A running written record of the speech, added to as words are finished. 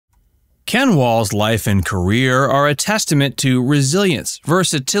Ken Wahl's life and career are a testament to resilience,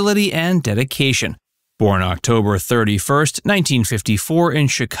 versatility, and dedication. Born October 31, 1954 in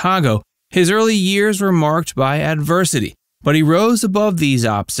Chicago, his early years were marked by adversity, but he rose above these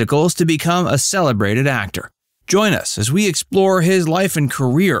obstacles to become a celebrated actor. Join us as we explore his life and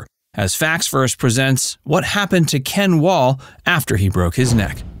career as Facts First presents What Happened to Ken Wahl After He Broke His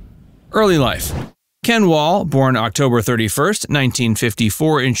Neck. Early life. Ken Wahl, born October 31,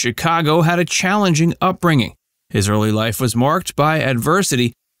 1954 in Chicago, had a challenging upbringing. His early life was marked by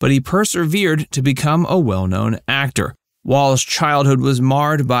adversity, but he persevered to become a well-known actor. Wahl's childhood was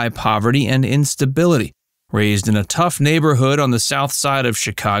marred by poverty and instability. Raised in a tough neighborhood on the south side of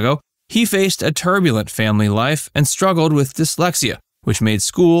Chicago, he faced a turbulent family life and struggled with dyslexia, which made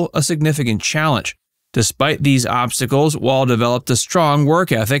school a significant challenge. Despite these obstacles, Wahl developed a strong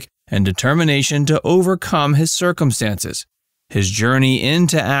work ethic and determination to overcome his circumstances. His journey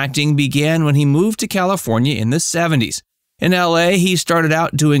into acting began when he moved to California in the 70s. In LA, he started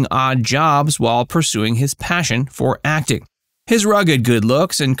out doing odd jobs while pursuing his passion for acting. His rugged good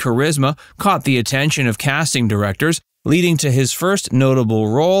looks and charisma caught the attention of casting directors, leading to his first notable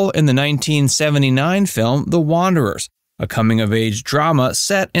role in the 1979 film The Wanderers, a coming-of-age drama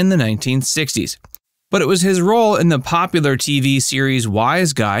set in the 1960s. But it was his role in the popular TV series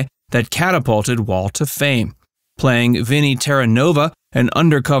Wiseguy that catapulted Wahl to fame. Playing Vinnie Terranova, an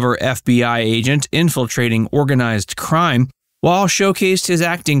undercover FBI agent infiltrating organized crime, Wahl showcased his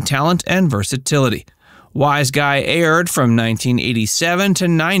acting talent and versatility. Wiseguy aired from 1987 to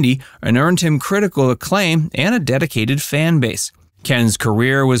 90 and earned him critical acclaim and a dedicated fan base. Ken's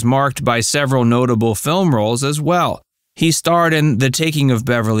career was marked by several notable film roles as well. He starred in The Taking of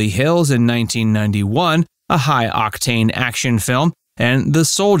Beverly Hills in 1991, a high-octane action film, and The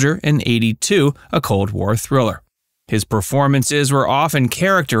Soldier in '82, a Cold War thriller. His performances were often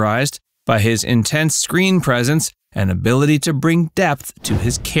characterized by his intense screen presence and ability to bring depth to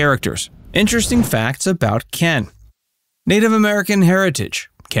his characters. Interesting facts about Ken. Native American heritage.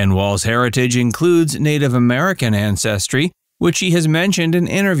 Ken Wahl's heritage includes Native American ancestry, which he has mentioned in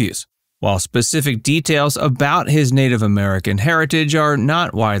interviews. While specific details about his Native American heritage are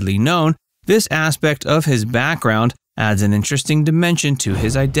not widely known, this aspect of his background adds an interesting dimension to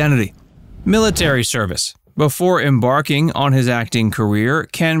his identity. Military service. Before embarking on his acting career,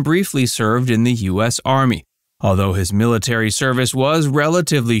 Ken briefly served in the U.S. Army. Although his military service was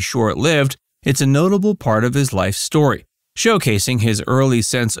relatively short-lived, it's a notable part of his life story, showcasing his early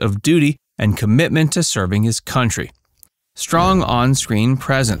sense of duty and commitment to serving his country. Strong on-screen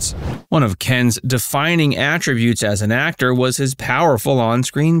presence. One of Ken's defining attributes as an actor was his powerful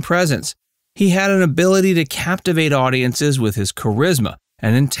on-screen presence. He had an ability to captivate audiences with his charisma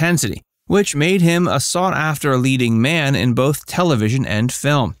and intensity, which made him a sought-after leading man in both television and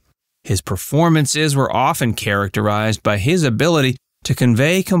film. His performances were often characterized by his ability to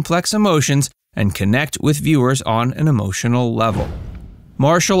convey complex emotions and connect with viewers on an emotional level.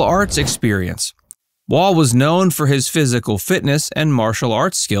 Martial arts experience. Wahl was known for his physical fitness and martial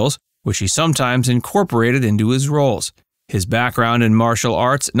arts skills, which he sometimes incorporated into his roles. His background in martial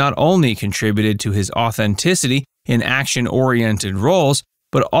arts not only contributed to his authenticity in action-oriented roles,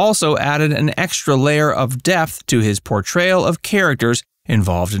 but also added an extra layer of depth to his portrayal of characters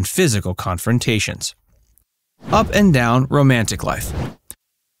involved in physical confrontations. Up and down romantic life.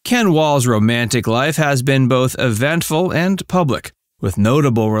 Ken Wahl's romantic life has been both eventful and public, with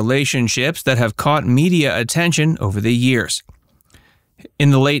notable relationships that have caught media attention over the years.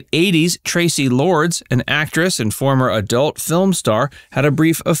 In the late 80s, Tracy Lords, an actress and former adult film star, had a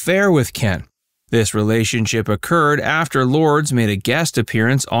brief affair with Ken. This relationship occurred after Lords made a guest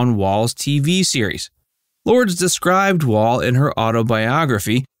appearance on Wahl's TV series. Lords described Wahl in her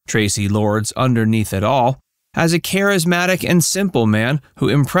autobiography, Tracy Lords Underneath It All, as a charismatic and simple man who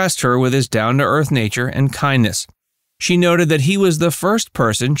impressed her with his down-to-earth nature and kindness. She noted that he was the first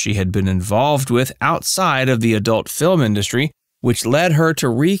person she had been involved with outside of the adult film industry, which led her to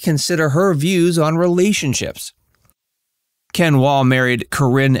reconsider her views on relationships. Ken Wahl married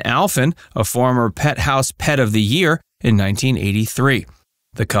Corinne Alphen, a former Pet House Pet of the Year, in 1983.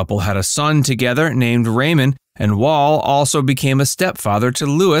 The couple had a son together named Raymond, and Wahl also became a stepfather to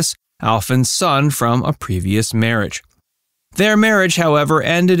Louis, Alphen's son from a previous marriage. Their marriage, however,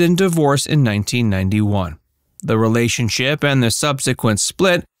 ended in divorce in 1991. The relationship and the subsequent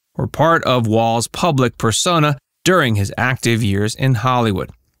split were part of Wahl's public persona during his active years in Hollywood.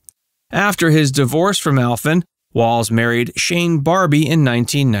 After his divorce from Alphen, Wahl married Shane Barbie in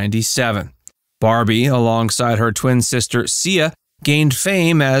 1997. Barbie, alongside her twin sister Sia, gained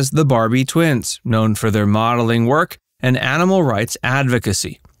fame as the Barbie twins, known for their modeling work and animal rights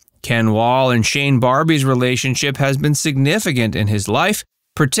advocacy. Ken Wahl and Shane Barbee's relationship has been significant in his life,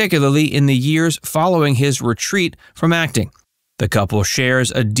 particularly in the years following his retreat from acting. The couple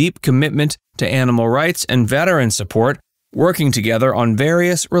shares a deep commitment to animal rights and veteran support, working together on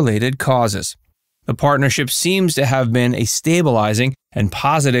various related causes. The partnership seems to have been a stabilizing and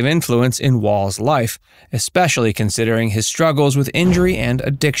positive influence in Wahl's life, especially considering his struggles with injury and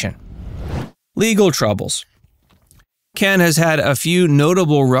addiction. Legal troubles. Ken has had a few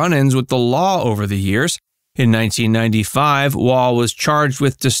notable run-ins with the law over the years. In 1995, Wahl was charged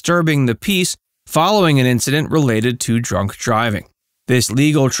with disturbing the peace following an incident related to drunk driving. This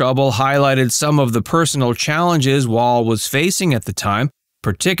legal trouble highlighted some of the personal challenges Wahl was facing at the time,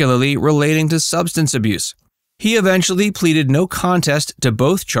 particularly relating to substance abuse. He eventually pleaded no contest to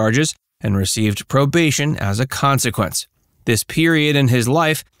both charges and received probation as a consequence. This period in his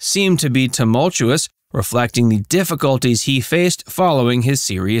life seemed to be tumultuous, reflecting the difficulties he faced following his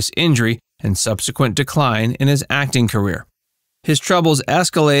serious injury and subsequent decline in his acting career. His troubles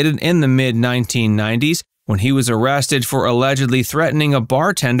escalated in the mid-1990s when he was arrested for allegedly threatening a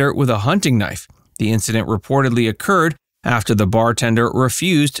bartender with a hunting knife. The incident reportedly occurred after the bartender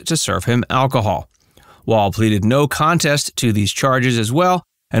refused to serve him alcohol. Wahl pleaded no contest to these charges as well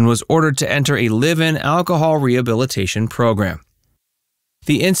and was ordered to enter a live-in alcohol rehabilitation program.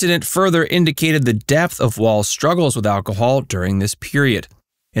 The incident further indicated the depth of Wahl's struggles with alcohol during this period.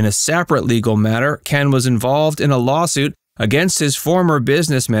 In a separate legal matter, Ken was involved in a lawsuit against his former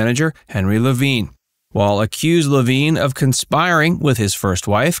business manager, Henry Levine. Wahl accused Levine of conspiring with his first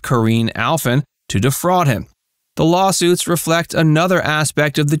wife, Corinne Alphen, to defraud him. The lawsuits reflect another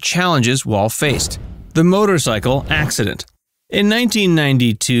aspect of the challenges Wahl faced: the motorcycle accident. In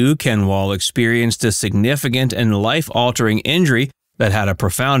 1992, Ken Wahl experienced a significant and life-altering injury that had a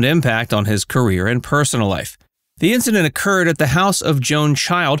profound impact on his career and personal life. The incident occurred at the house of Joan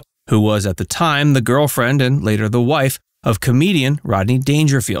Child, who was at the time the girlfriend and later the wife of comedian Rodney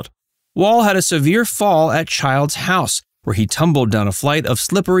Dangerfield. Wahl had a severe fall at Child's house, where he tumbled down a flight of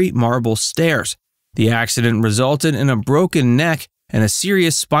slippery marble stairs. The accident resulted in a broken neck and a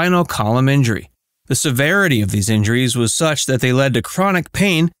serious spinal column injury. The severity of these injuries was such that they led to chronic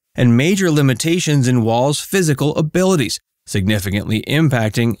pain and major limitations in Wahl's physical abilities, significantly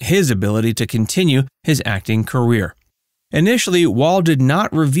impacting his ability to continue his acting career. Initially, Wahl did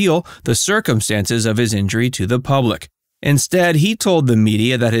not reveal the circumstances of his injury to the public. Instead, he told the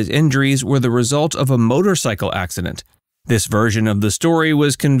media that his injuries were the result of a motorcycle accident. This version of the story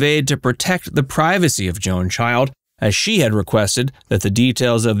was conveyed to protect the privacy of Joan Child, as she had requested that the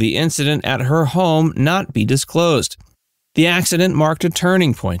details of the incident at her home not be disclosed. The accident marked a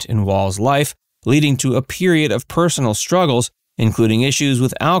turning point in Wahl's life, leading to a period of personal struggles, including issues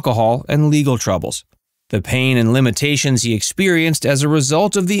with alcohol and legal troubles. The pain and limitations he experienced as a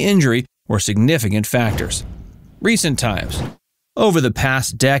result of the injury were significant factors. Recent times. Over the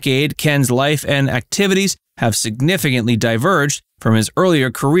past decade, Ken's life and activities have significantly diverged from his earlier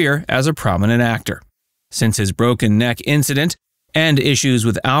career as a prominent actor. Since his broken neck incident and issues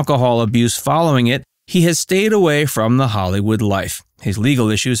with alcohol abuse following it, he has stayed away from the Hollywood life. His legal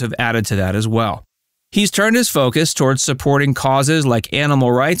issues have added to that as well. He's turned his focus towards supporting causes like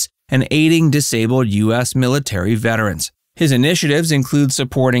animal rights and aiding disabled U.S. military veterans. His initiatives include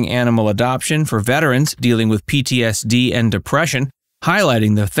supporting animal adoption for veterans dealing with PTSD and depression,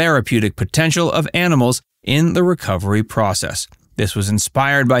 highlighting the therapeutic potential of animals in the recovery process. This was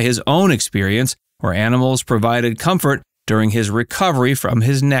inspired by his own experience, where animals provided comfort during his recovery from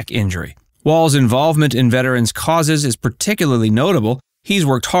his neck injury. Wahl's involvement in veterans' causes is particularly notable. He's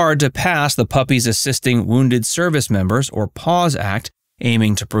worked hard to pass the Puppies Assisting Wounded Service Members, or PAWS Act,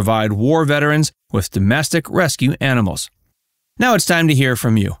 aiming to provide war veterans with domestic rescue animals. Now it's time to hear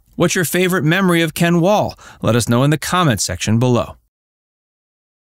from you. What's your favorite memory of Ken Wahl? Let us know in the comments section below.